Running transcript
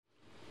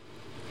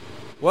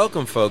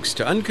Welcome, folks,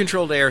 to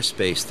Uncontrolled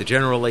Airspace, the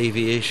General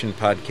Aviation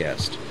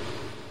Podcast.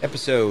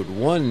 Episode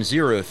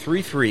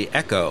 1033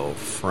 Echo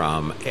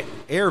from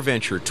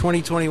AirVenture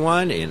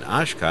 2021 in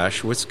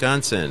Oshkosh,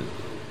 Wisconsin.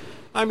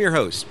 I'm your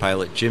host,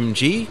 Pilot Jim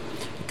G.,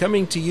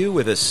 coming to you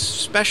with a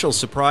special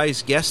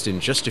surprise guest in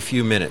just a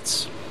few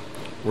minutes.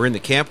 We're in the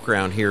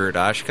campground here at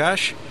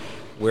Oshkosh,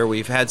 where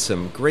we've had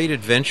some great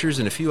adventures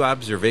and a few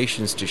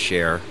observations to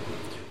share.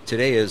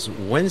 Today is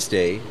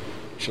Wednesday,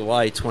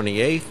 July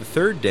 28th, the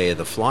third day of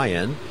the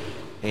fly-in,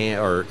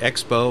 or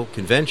expo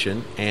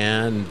convention,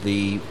 and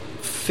the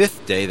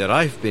fifth day that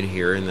I've been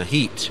here in the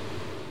heat.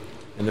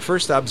 And the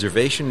first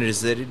observation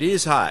is that it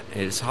is hot.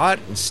 It is hot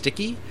and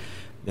sticky.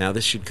 Now,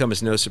 this should come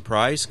as no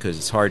surprise because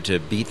it's hard to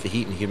beat the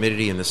heat and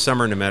humidity in the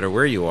summer no matter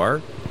where you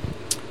are.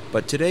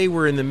 But today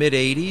we're in the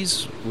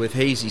mid-80s with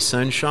hazy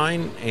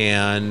sunshine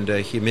and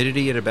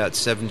humidity at about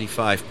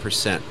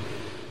 75%.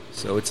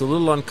 So it's a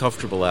little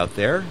uncomfortable out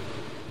there.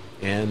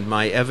 And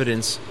my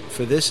evidence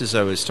for this is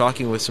I was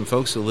talking with some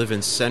folks who live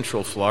in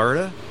Central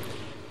Florida,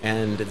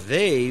 and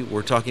they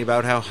were talking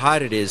about how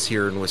hot it is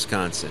here in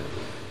Wisconsin.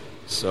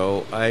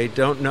 So I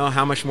don't know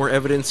how much more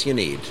evidence you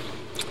need.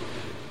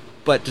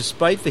 But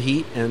despite the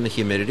heat and the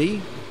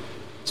humidity,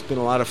 it's been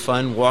a lot of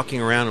fun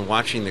walking around and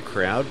watching the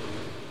crowd.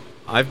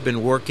 I've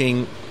been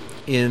working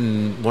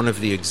in one of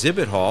the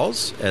exhibit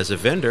halls as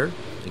a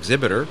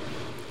exhibitor,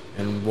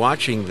 and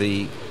watching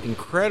the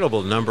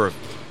incredible number of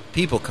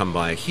people come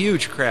by,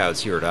 huge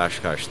crowds here at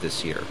Oshkosh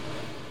this year.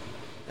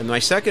 And my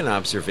second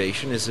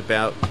observation is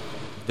about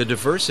the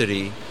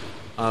diversity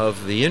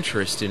of the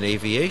interest in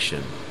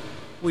aviation.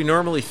 We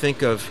normally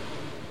think of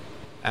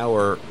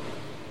our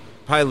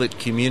pilot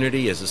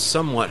community as a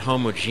somewhat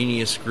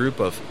homogeneous group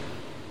of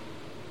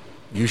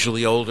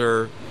usually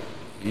older,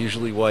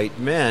 usually white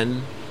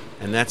men,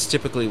 and that's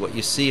typically what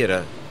you see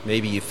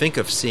maybe you think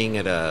of seeing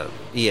at a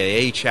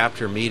EAA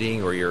chapter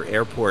meeting or your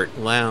airport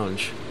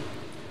lounge.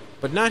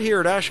 But not here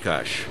at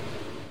Oshkosh.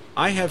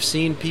 I have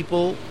seen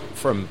people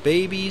from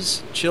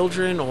babies,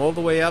 children, all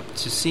the way up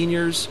to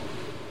seniors,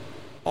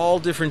 all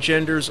different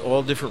genders,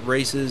 all different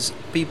races,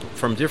 people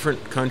from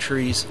different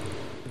countries.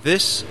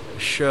 This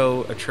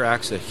show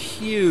attracts a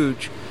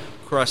huge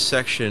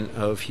cross-section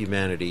of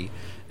humanity,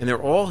 and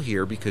they're all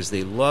here because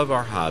they love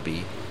our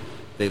hobby.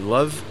 They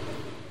love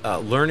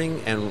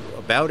learning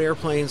about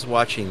airplanes,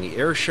 watching the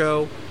air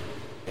show,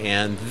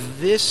 and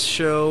this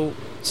show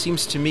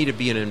seems to me to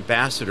be an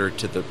ambassador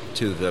to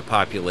the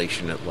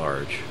population at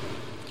large.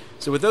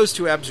 So with those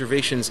two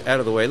observations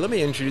out of the way, let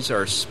me introduce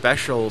our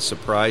special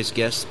surprise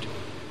guest.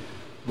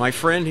 My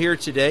friend here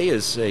today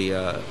is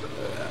a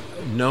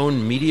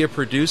known media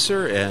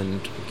producer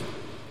and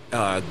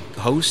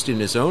host in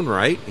his own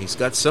right. He's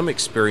got some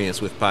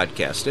experience with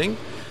podcasting.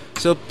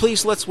 So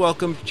please let's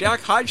welcome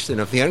Jack Hodgson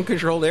of the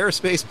Uncontrolled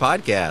Airspace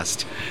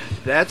Podcast.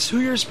 That's who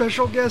your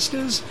special guest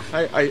is?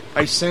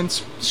 I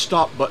sense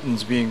stop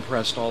buttons being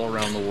pressed all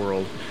around the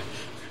world.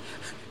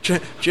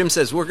 Jim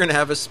says we're going to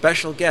have a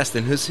special guest,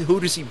 and who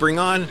does he bring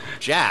on?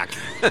 Jack.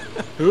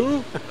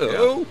 Who?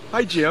 Yeah.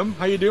 Hi, Jim.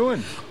 How you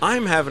doing?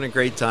 I'm having a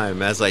great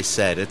time, as I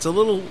said. It's a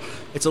little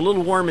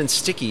warm and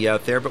sticky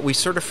out there, but we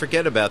sort of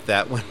forget about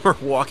that when we're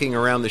walking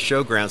around the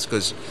showgrounds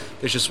because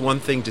there's just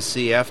one thing to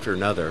see after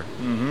another.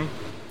 Mm-hmm.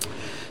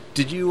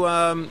 Did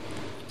you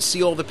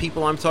see all the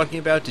people I'm talking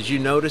about? Did you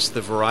notice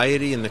the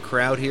variety in the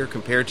crowd here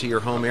compared to your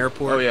home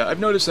airport? Oh yeah, I've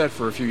noticed that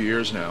for a few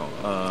years now.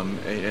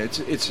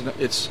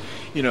 It's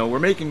we're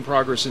making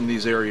progress in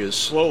these areas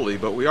slowly,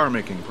 but we are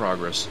making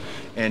progress.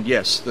 And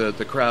yes,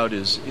 the crowd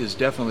is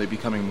definitely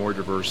becoming more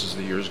diverse as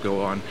the years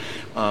go on.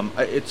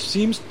 It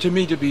seems to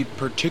me to be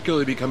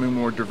particularly becoming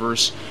more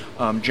diverse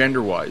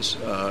gender-wise.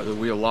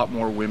 We have a lot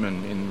more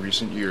women in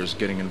recent years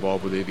getting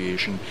involved with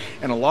aviation,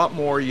 and a lot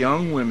more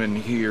young women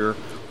here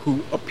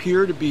who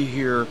appear to be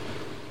here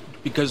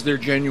because they're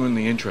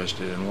genuinely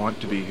interested and want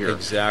to be here.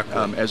 Exactly.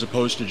 As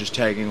opposed to just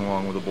tagging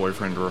along with a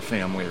boyfriend or a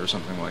family or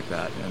something like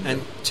that.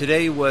 And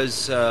today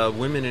was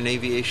Women in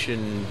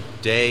Aviation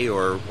Day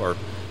or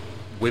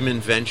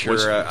Women Venture.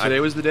 Today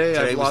was the day?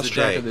 Today I lost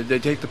track of it. Did they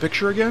take the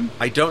picture again?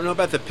 I don't know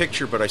about the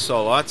picture, but I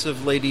saw lots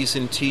of ladies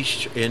in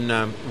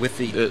with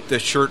the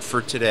shirt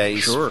for today.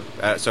 Sure.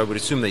 So I would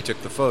assume they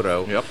took the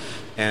photo. Yep.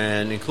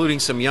 And including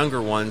some younger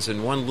ones,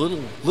 and one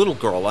little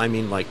girl. I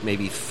mean, like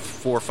maybe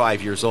 4 or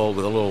 5 years old,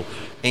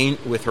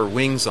 with her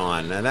wings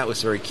on, and that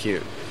was very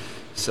cute.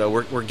 So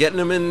we're getting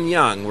them in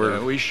young.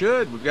 We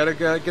should. We've got to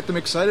get them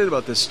excited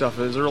about this stuff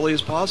as early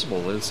as possible.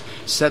 Let's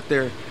set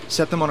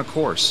them on a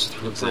course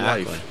for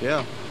life.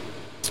 Yeah.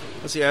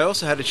 Let's see. I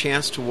also had a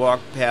chance to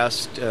walk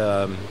past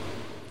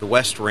the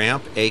West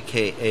Ramp,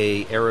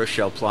 a.k.a.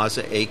 Aeroshell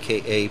Plaza,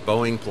 a.k.a.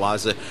 Boeing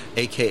Plaza,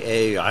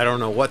 a.k.a. I don't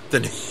know what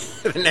the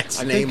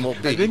next name will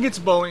be. I think it's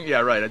Boeing.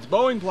 Yeah, right. It's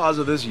Boeing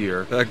Plaza this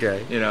year.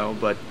 Okay.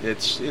 But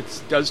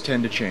it does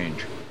tend to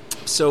change.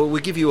 So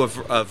we give you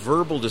a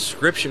verbal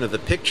description of the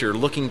picture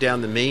looking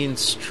down the main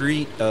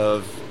street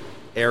of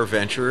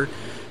AirVenture.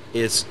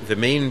 The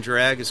main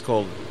drag is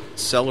called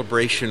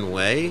Celebration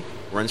Way,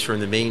 runs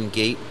from the main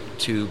gate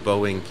to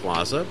Boeing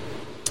Plaza.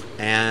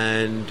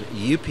 And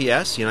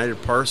UPS,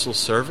 United Parcel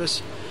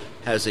Service,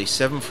 has a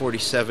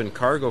 747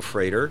 cargo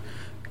freighter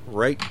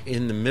right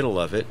in the middle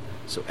of it.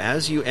 So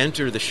as you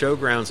enter the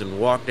showgrounds and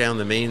walk down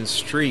the main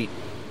street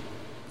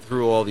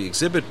through all the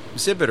exhibit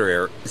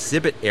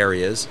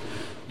areas,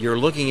 you're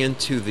looking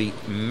into the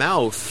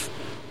mouth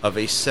of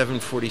a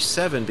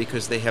 747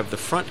 because they have the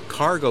front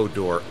cargo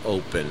door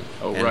open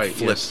and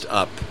flipped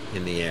up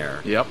in the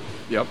air. Yep.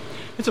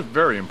 It's a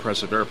very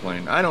impressive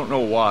airplane. I don't know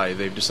why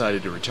they've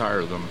decided to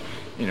retire them,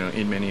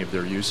 in many of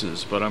their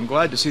uses, but I'm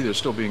glad to see they're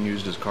still being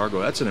used as cargo.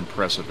 That's an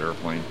impressive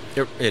airplane.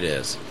 It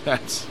is.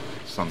 That's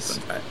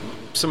something.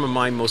 Some of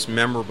my most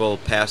memorable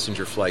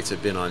passenger flights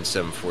have been on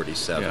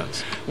 747s. Yeah.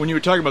 When you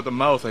were talking about the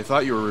mouth, I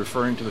thought you were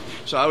referring to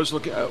so I was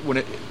looking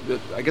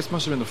I guess it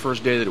must have been the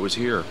first day that it was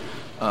here,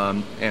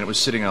 and it was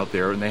sitting out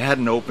there, and they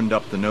hadn't opened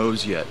up the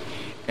nose yet.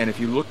 And if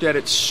you looked at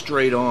it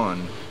straight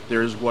on,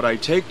 there's what I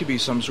take to be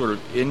some sort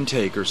of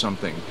intake or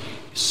something,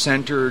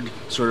 centered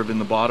sort of in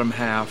the bottom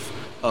half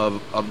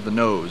of the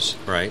nose.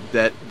 Right.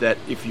 That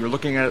if you're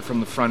looking at it from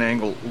the front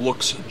angle,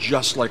 looks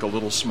just like a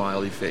little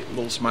smiley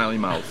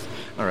mouth.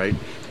 All right,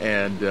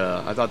 and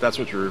I thought that's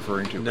what you're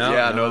referring to.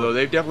 No,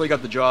 they've definitely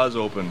got the jaws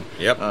open.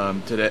 Yep.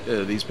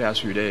 Today, these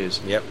past few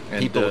days. Yep.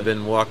 And, people have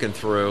been walking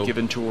through,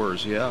 giving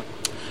tours. Yeah.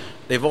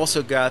 They've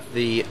also got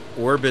the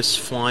Orbis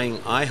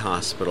Flying Eye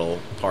Hospital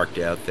parked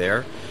out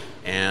there,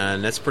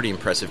 and that's pretty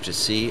impressive to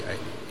see.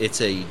 It's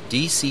a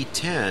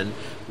DC-10,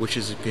 which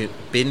has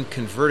been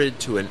converted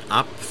to an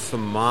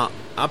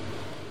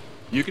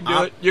You can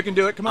do it. You can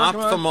do it. Come on.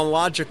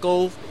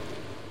 Ophthalmological.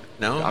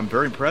 No, I'm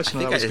very impressed.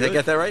 Did I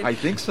get that right? I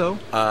think so.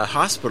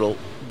 Hospital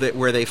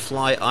where they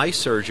fly eye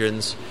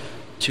surgeons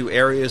to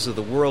areas of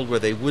the world where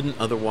they wouldn't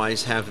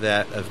otherwise have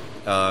that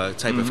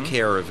type of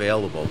care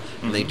available.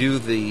 And they do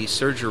the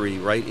surgery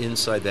right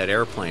inside that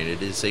airplane.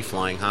 It is a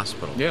flying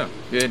hospital. Yeah,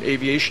 an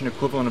aviation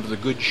equivalent of the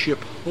good ship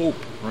Hope,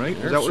 right?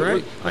 That's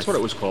right. That's what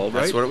it was called,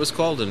 right? That's what it was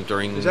called.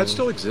 Does that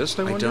still exist,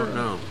 I wonder? I don't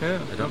know.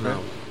 Yeah, I don't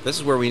know. This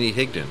is where we need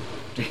Higdon.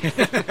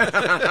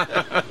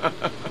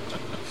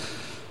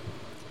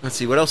 Let's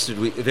see, what else did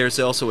we... There's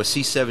also a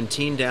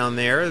C-17 down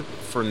there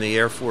from the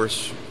Air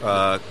Force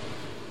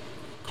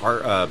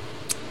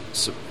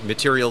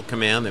Material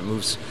Command that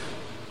moves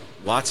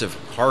lots of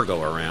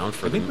cargo around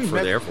for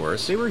the Air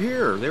Force. They were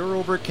here. They were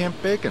over at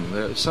Camp Bacon.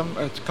 A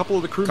couple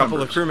of the crew members. A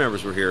couple of crew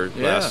members were here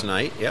last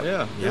night. Yep.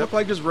 Yeah, they looked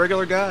like just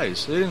regular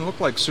guys. They didn't look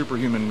like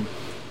superhuman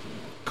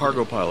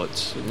cargo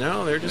pilots.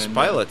 No, they're just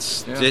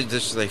pilots.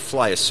 They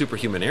fly a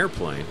superhuman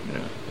airplane.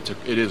 Yeah,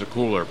 it is a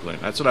cool airplane.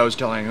 That's what I was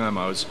telling them.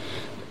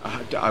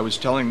 I was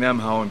telling them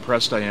how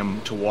impressed I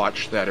am to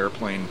watch that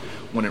airplane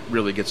when it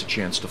really gets a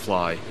chance to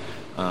fly.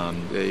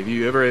 If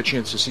you ever had a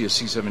chance to see a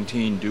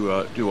C-17 do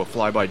a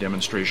flyby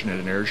demonstration at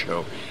an air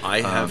show,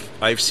 I have.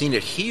 I've seen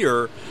it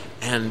here,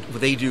 and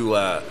they do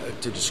to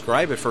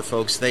describe it for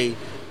folks. They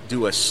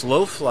do a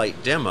slow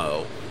flight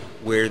demo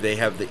where they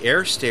have the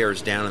air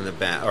stairs down in the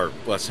back,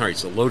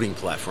 it's a loading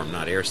platform,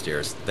 not air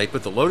stairs. They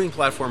put the loading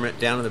platform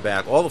down in the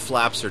back. All the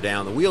flaps are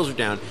down, the wheels are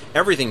down,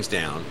 everything's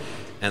down.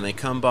 And they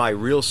come by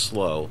real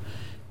slow,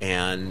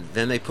 and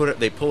then they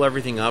pull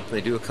everything up. And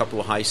they do a couple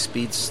of high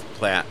speed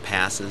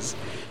passes,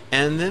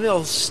 and then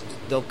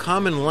they'll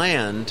come and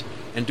land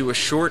and do a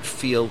short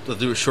field. They'll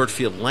do a short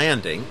field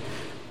landing,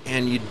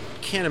 and you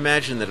can't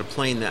imagine that a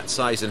plane that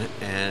size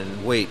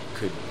and weight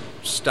could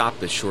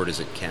stop as short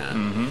as it can.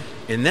 Mm-hmm.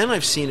 And then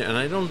I've seen it,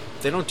 and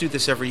they don't do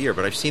this every year,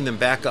 but I've seen them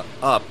back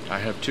up. I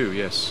have too.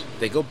 Yes.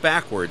 They go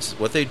backwards.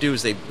 What they do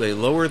is they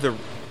lower the.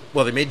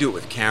 Well, they may do it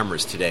with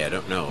cameras today. I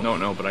don't know.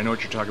 No, but I know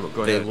what you're talking about.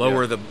 Go ahead. They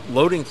lower the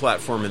loading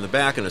platform in the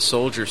back, and a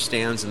soldier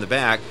stands in the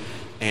back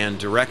and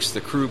directs the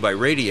crew by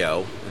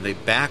radio, and they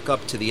back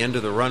up to the end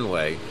of the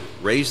runway,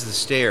 raise the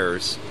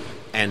stairs,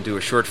 and do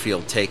a short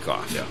field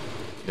takeoff.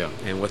 Yeah.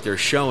 And what they're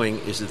showing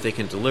is that they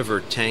can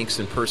deliver tanks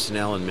and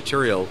personnel and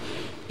material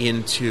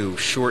into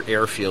short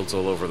airfields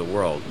all over the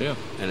world. Yeah.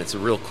 And it's a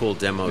real cool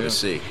demo to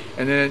see.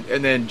 And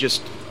then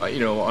just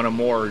on a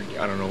more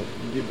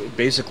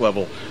basic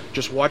level,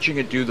 just watching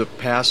it do the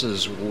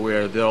passes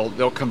where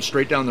they'll come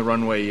straight down the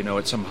runway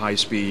at some high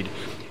speed,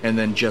 and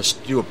then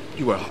just do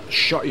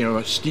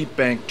a steep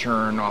bank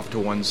turn off to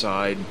one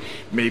side,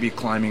 maybe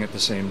climbing at the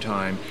same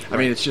time. Right. I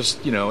mean, it's just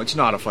it's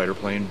not a fighter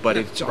plane, but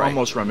it's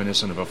almost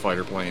reminiscent of a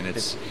fighter plane.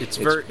 It's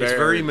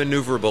very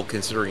maneuverable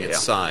considering its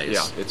size.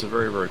 Yeah, it's a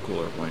very, very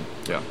cool airplane.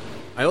 Yeah.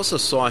 I also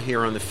saw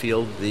here on the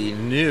field the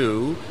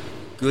new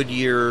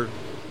Goodyear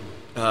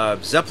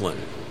Zeppelin.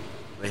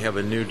 They have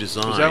a new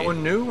design. Is that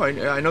one new?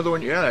 I know the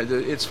one. Yeah,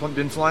 it's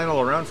been flying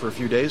all around for a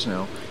few days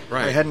now.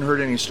 Right. I hadn't heard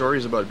any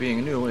stories about it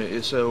being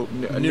new. So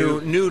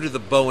new to the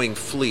Boeing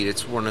fleet.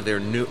 It's one of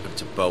their new.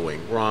 It's a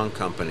Boeing, wrong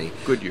company.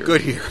 Goodyear.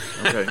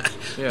 Okay.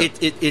 Yeah.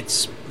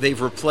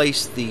 They've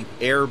replaced the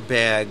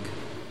airbag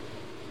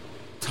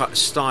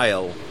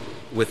style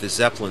with the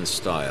Zeppelin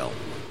style.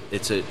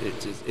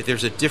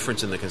 there's a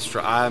difference in the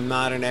construction. I'm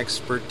not an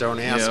expert. Don't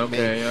ask yeah, me.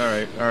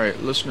 Okay, all right.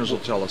 Listeners will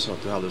tell us how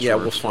this works. Yeah,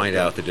 we'll find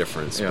out the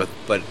difference. Yeah.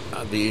 But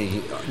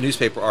the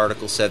newspaper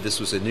article said this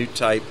was a new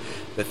type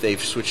that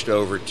they've switched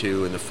over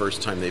to, and the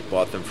first time they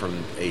bought them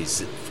from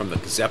the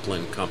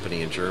Zeppelin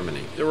company in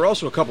Germany. There were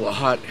also a couple of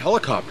hot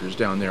helicopters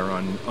down there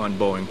on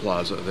Boeing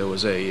Plaza. There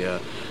was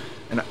a,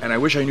 and I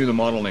wish I knew the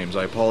model names.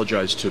 I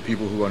apologize to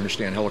people who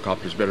understand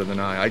helicopters better than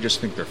I. I just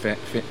think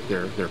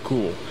they're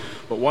cool.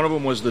 But one of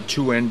them was the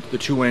two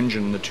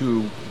engine, the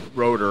two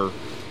rotor.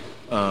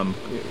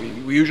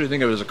 We usually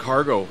think of it as a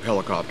cargo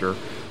helicopter,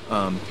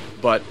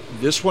 but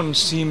this one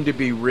seemed to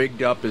be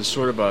rigged up as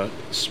sort of a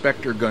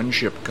Spectre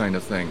gunship kind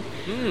of thing.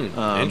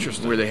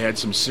 Interesting. Where they had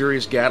some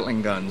serious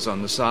Gatling guns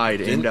on the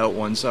side, aimed out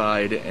one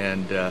side,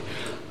 and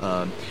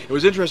it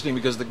was interesting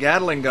because the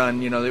Gatling gun,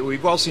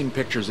 we've all seen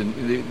pictures and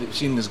they've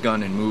seen this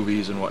gun in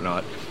movies and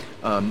whatnot.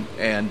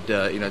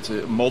 It's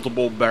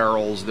multiple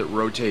barrels that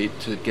rotate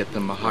to get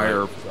them a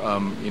higher,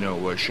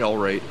 shell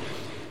rate,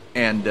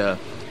 and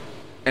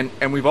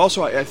we've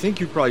also, I think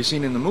you've probably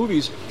seen in the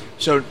movies.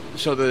 So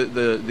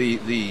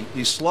the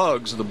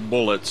slugs, the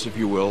bullets, if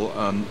you will,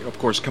 of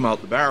course, come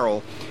out the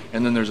barrel,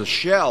 and then there's a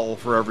shell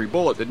for every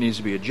bullet that needs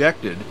to be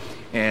ejected,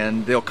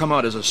 and they'll come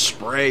out as a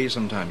spray.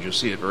 Sometimes you'll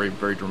see it very,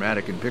 very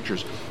dramatic in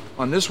pictures.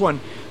 On this one.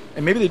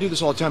 And maybe they do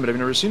this all the time, but I've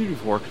never seen it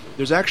before.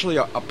 There's actually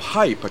a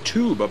pipe, a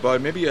tube, about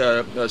maybe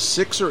a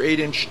 6 or 8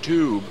 inch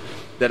tube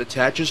that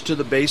attaches to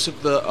the base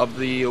of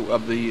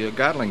the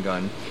Gatling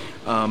gun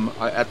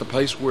at the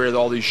place where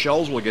all these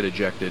shells will get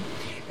ejected,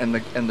 and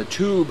the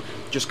tube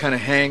just kind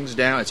of hangs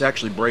down. It's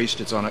actually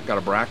braced. It's got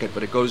a bracket,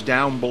 but it goes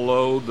down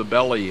below the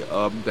belly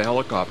of the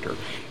helicopter.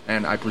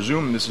 And I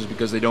presume this is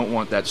because they don't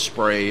want that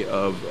spray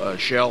of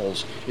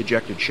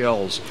ejected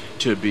shells,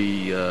 to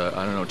be,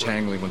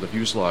 tangling with the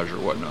fuselage or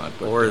whatnot.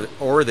 But,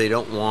 or they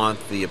don't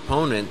want the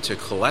opponent to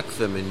collect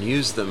them and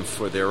use them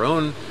for their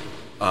own,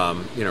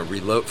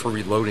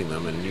 reloading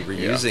them and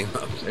reusing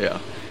them. Yeah.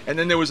 And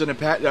then there was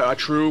a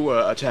true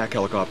attack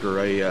helicopter,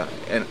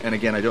 and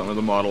again, I don't know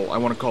the model. I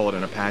want to call it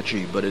an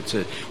Apache, but it's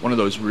one of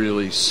those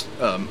really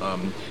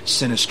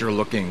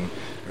sinister-looking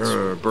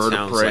bird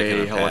of prey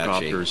like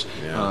helicopters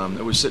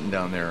that was sitting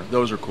down there.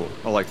 Those are cool.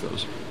 I like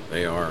those.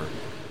 They are.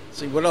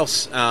 See, what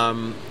else?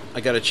 I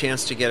got a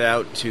chance to get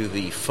out to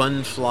the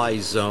Fun Fly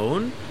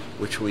Zone,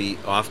 which we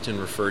often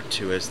refer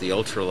to as the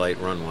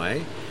ultralight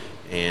runway.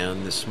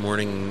 And this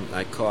morning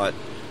I caught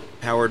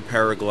powered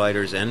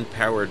paragliders and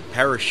powered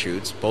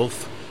parachutes,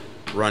 both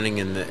running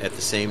at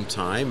the same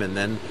time. And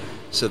then,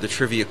 so the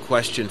trivia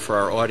question for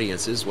our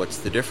audience is, what's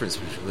the difference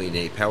between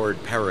a powered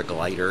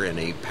paraglider and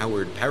a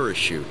powered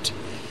parachute?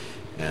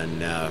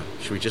 And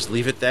should we just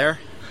leave it there?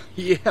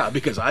 Yeah,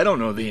 because I don't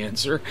know the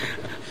answer.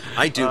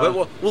 I do,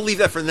 but we'll leave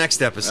that for the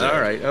next episode. All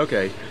right,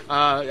 okay.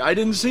 I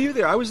didn't see you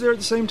there. I was there at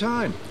the same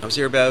time. I was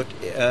there about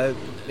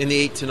in the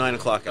 8 to 9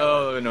 o'clock hour.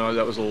 Oh, no,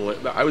 that was a little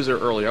late. I was there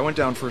early. I went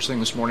down first thing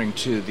this morning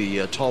to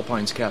the Tall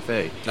Pines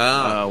Cafe,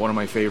 one of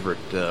my favorite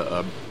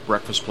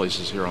breakfast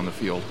places here on the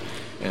field.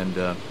 And,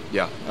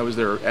 I was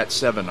there at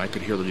 7. I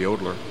could hear the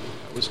yodeler.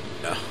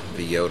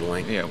 The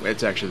yodeling. Yeah,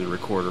 it's actually the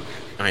recorder.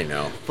 I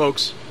know.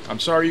 Folks, I'm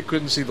sorry you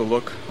couldn't see the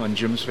look on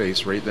Jim's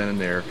face right then and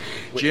there.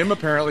 Jim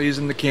apparently is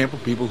in the camp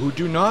of people who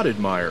do not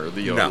admire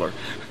the yodeler.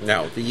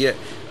 No.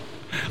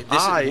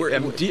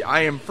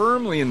 I am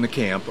firmly in the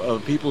camp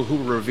of people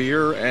who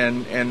revere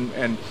and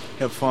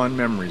have fond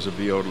memories of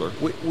the yodeler.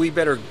 We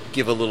better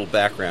give a little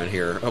background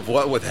here of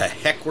what the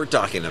heck we're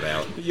talking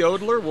about. The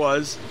yodeler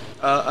was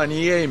an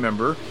EA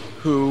member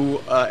who,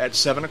 at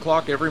 7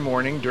 o'clock every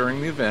morning during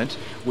the event,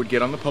 would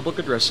get on the public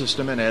address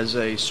system, and as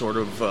a sort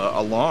of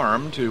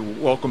alarm to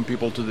welcome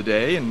people to the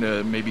day and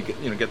maybe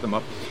get them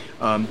up,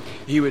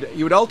 he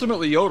would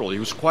ultimately yodel. He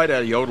was quite a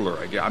yodeler.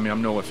 I mean,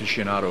 I'm no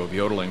aficionado of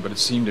yodeling, but it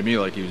seemed to me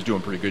like he was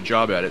doing a pretty good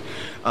job at it.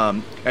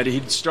 And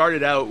he'd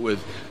started out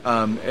with,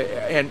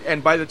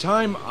 and by the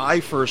time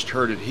I first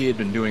heard it, he had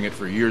been doing it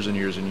for years and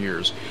years and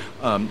years.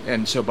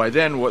 And so by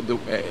then,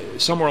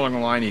 somewhere along the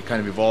line, he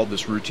kind of evolved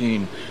this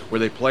routine where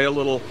they play a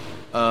little.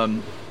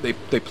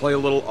 They play a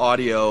little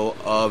audio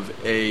of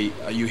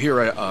you hear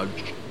a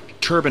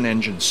turbine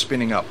engine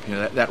spinning up,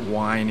 that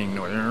whining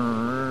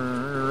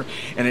noise,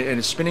 and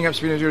it's spinning up,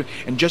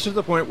 and just at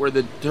the point where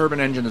the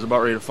turbine engine is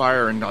about ready to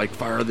fire and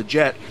fire the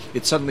jet,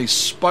 it suddenly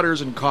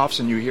sputters and coughs,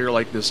 and you hear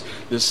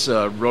this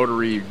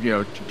rotary,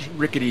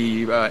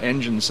 rickety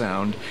engine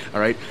sound, all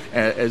right,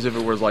 as if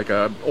it was like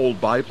a old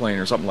biplane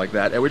or something like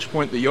that. At which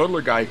point the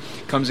yodeler guy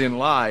comes in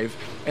live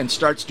and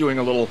starts doing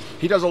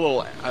he does a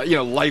little,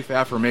 life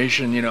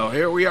affirmation,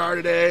 here we are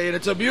today, and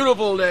it's a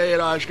beautiful day at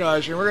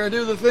Oshkosh, and we're going to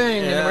do the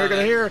thing, and we're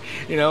going to hear,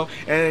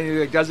 and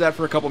he does that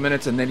for a couple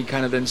minutes, and then he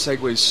kind of then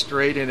segues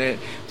straight in it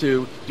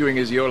to doing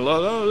his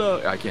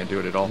yodel. I can't do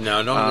it at all.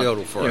 No, don't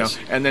yodel for us.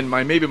 And then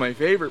maybe my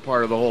favorite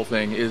part of the whole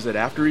thing is that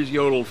after he's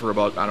yodeled for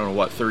about,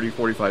 30,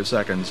 45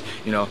 seconds,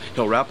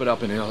 he'll wrap it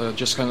up, and he'll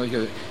just kind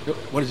of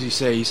what does he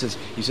say? He says,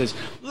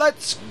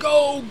 let's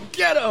go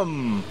get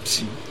 'em!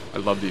 I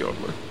love the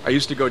Yodeler. I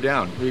used to go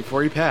down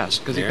before he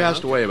passed, because he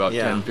passed away about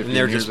 10, 15 and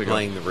they're years just ago.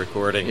 playing the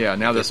recording. Yeah,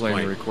 now at they're this playing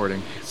point. the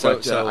recording. So-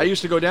 But so- I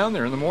used to go down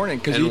there in the morning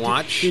because And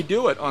watch? he'd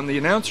do it on the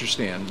announcer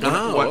stand.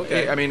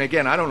 Okay. I mean,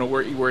 again, I don't know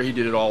where he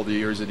did it all the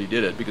years that he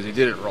did it, because he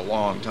did it for a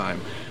long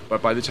time.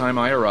 But by the time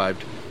I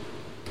arrived,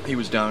 he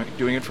was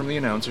doing it from the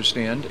announcer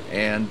stand,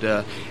 and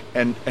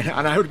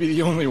I would be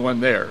the only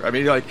one there. I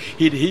mean, like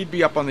he'd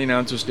be up on the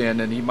announcer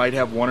stand, and he might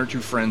have one or two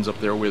friends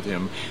up there with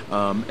him,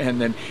 and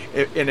then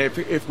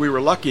if we were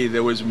lucky,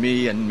 there was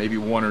me and maybe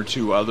one or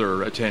two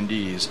other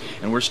attendees,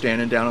 and we're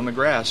standing down on the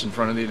grass in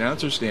front of the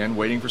announcer stand,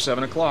 waiting for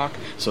 7:00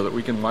 so that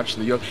we can watch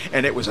the.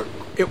 And it was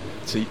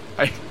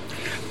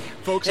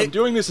Folks, I'm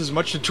doing this as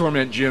much to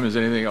torment Jim as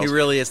anything else. He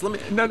really is. Let me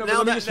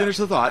just finish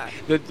the thought.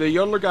 The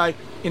Yodeler guy,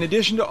 in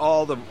addition to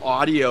all the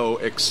audio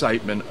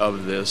excitement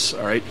of this,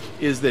 all right,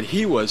 is that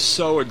he was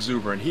so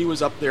exuberant. He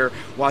was up there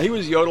while he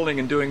was yodeling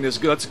and doing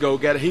this "Let's Go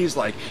Get It." He's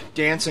like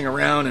dancing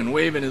around and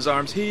waving his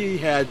arms. He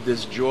had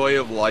this joy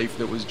of life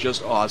that was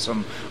just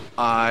awesome.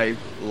 I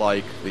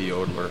like the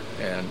Yodeler,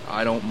 and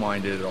I don't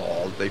mind it at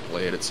all. They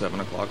play it at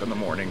 7:00 in the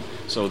morning,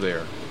 so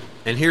there.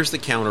 And here's the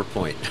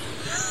counterpoint.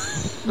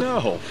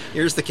 No.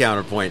 Here's the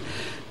counterpoint.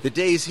 The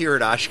days here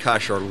at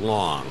Oshkosh are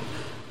long.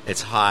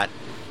 It's hot.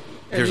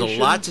 There's a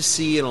lot to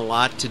see and a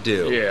lot to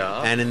do.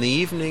 Yeah. And in the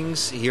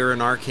evenings here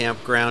in our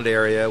campground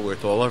area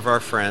with all of our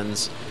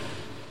friends,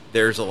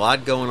 there's a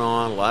lot going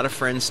on, a lot of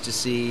friends to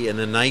see, and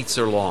the nights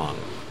are long.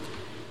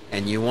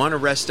 And you want to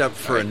rest up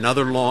for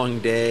another long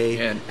day,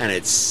 and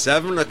it's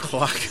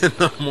 7:00 in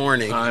the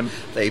morning.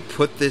 They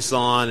put this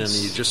on, and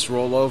you just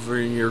roll over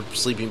in your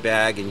sleeping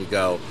bag, and you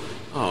go,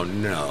 oh,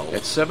 no.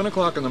 At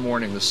 7:00 in the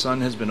morning, the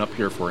sun has been up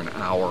here for an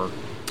hour.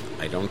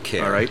 I don't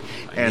care. All right?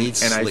 I need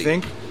sleep. I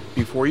think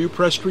before you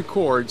pressed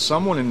record,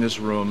 someone in this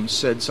room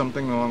said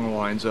something along the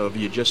lines of,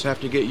 you just have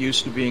to get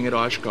used to being at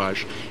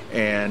Oshkosh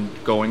and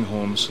going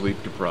home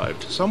sleep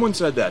deprived. Someone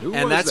said that. Who was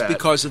that? And that's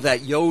because of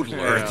that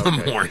Yodeler in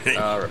the morning.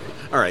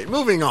 All right,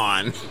 moving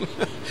on.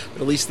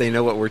 But at least they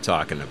know what we're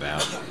talking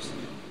about. Let's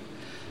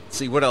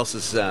see, what else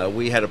is...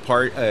 we had a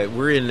part...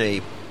 we're in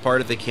a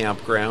part of the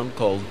campground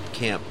called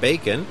Camp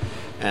Bacon.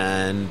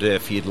 And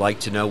if you'd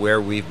like to know where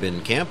we've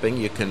been camping,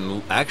 you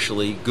can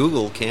actually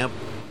Google Camp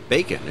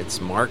Bacon. It's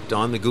marked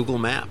on the Google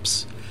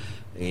Maps.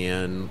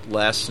 And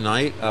last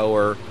night,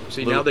 our...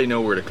 See, now they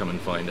know where to come and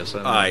find us.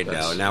 I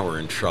know. Now we're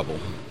in trouble.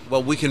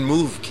 Well, we can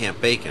move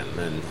Camp Bacon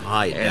and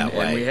hide that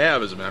way. And we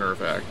have, as a matter of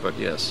fact, but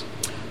yes.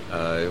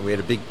 We had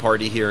a big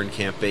party here in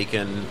Camp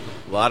Bacon.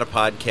 A lot of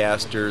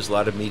podcasters, a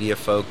lot of media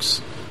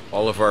folks,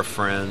 all of our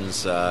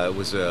friends. It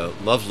was a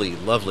lovely,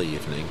 lovely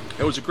evening.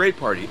 It was a great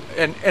party.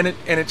 And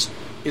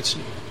it's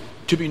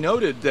to be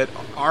noted that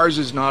ours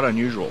is not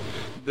unusual.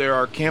 There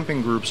are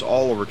camping groups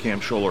all over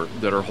Camp Scholler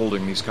that are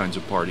holding these kinds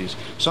of parties.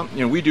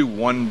 We do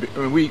one.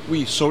 I mean,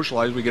 we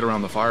socialize. We get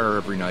around the fire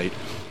every night,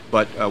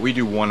 but we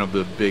do one of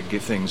the big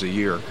things a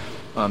year.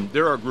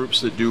 There are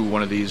groups that do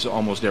one of these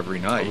almost every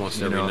night.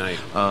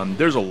 Night.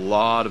 There's a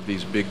lot of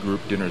these big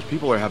group dinners.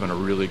 People are having a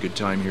really good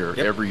time here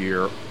every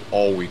year,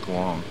 all week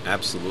long.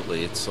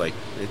 Absolutely,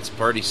 it's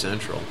party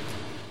central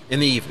in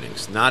the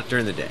evenings, not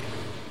during the day.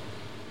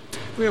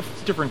 We have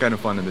different kind of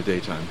fun in the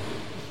daytime.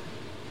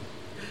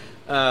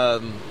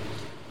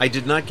 I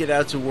did not get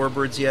out to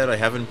Warbirds yet. I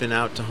haven't been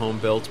out to Home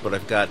Built, but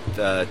I've got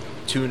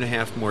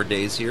 2.5 more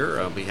days here.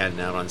 I'll be heading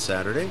out on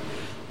Saturday,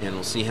 and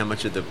we'll see how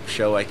much of the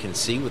show I can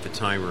see with the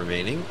time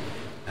remaining.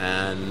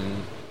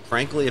 And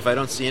frankly, if I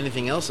don't see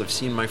anything else, I've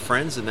seen my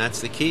friends, and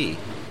that's the key.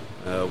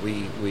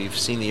 We've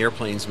seen the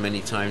airplanes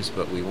many times,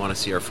 but we want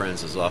to see our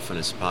friends as often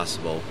as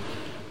possible.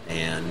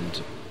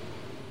 And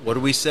what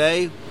do we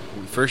say?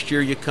 First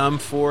year you come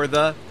for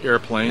the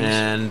airplanes,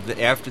 and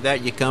after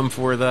that you come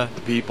for the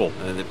people.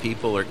 The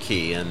people are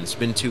key, and it's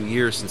been 2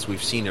 years since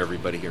we've seen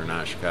everybody here in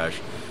Oshkosh,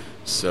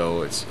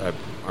 so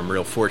I'm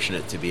real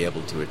fortunate to be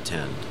able to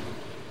attend.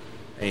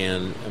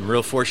 And I'm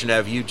real fortunate to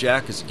have you,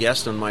 Jack, as a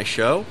guest on my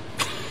show.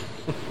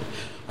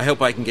 I hope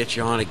I can get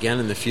you on again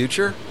in the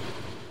future.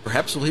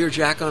 Perhaps we'll hear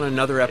Jack on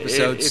another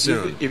episode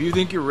soon. If you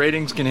think your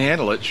ratings can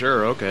handle it,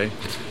 sure, okay.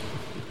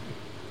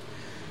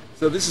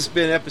 So this has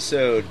been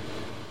episode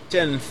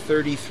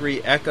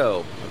 1033 Echo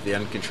of the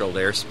Uncontrolled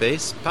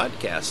Airspace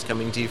podcast,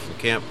 coming to you from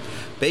Camp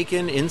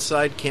Bacon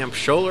inside Camp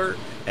Scholler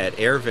at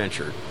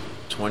AirVenture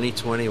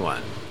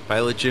 2021.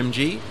 Pilot Jim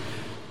G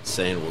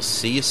saying we'll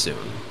see you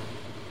soon.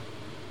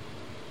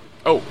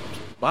 Oh,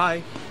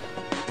 bye.